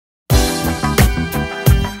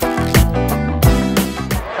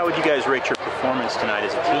rate your performance tonight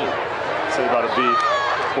as a team? I'd say about a B.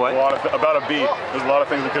 What? About a B. There's a lot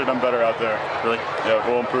of things we could have done better out there. Really? Yeah,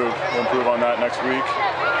 we'll improve. We'll improve on that next week.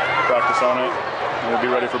 Practice on it, and we'll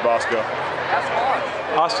be ready for Bosco.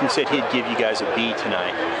 Austin said he'd give you guys a B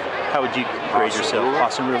tonight. How would you grade yourself?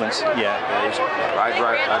 Austin Reuland? Yeah.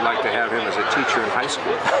 I'd like to have him as a teacher in high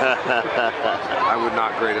school. I would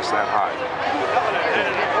not grade us that high.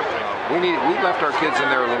 We left our kids in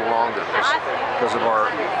there a little longer because of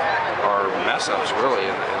our mess-ups, really,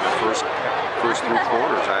 in the first 3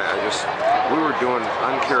 quarters. We were doing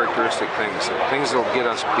uncharacteristic things that'll get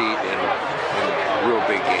us beat in real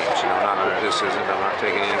big games. Not that this isn't. I'm not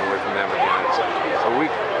taking anything away from them again. But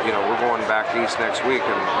we're going back east next week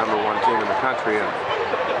and #1 team in the country,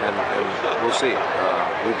 and we'll see.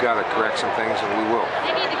 We've got to correct some things, and we will.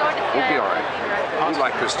 We'll be all right. We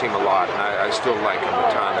like this team a lot, and I still like them a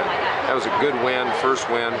ton. And that was a good win, first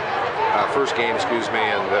game, excuse me,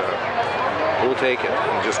 and we'll take it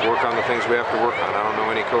and just work on the things we have to work on. I don't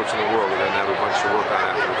know any coach in the world that doesn't have a bunch to work on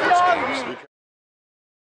after the first games.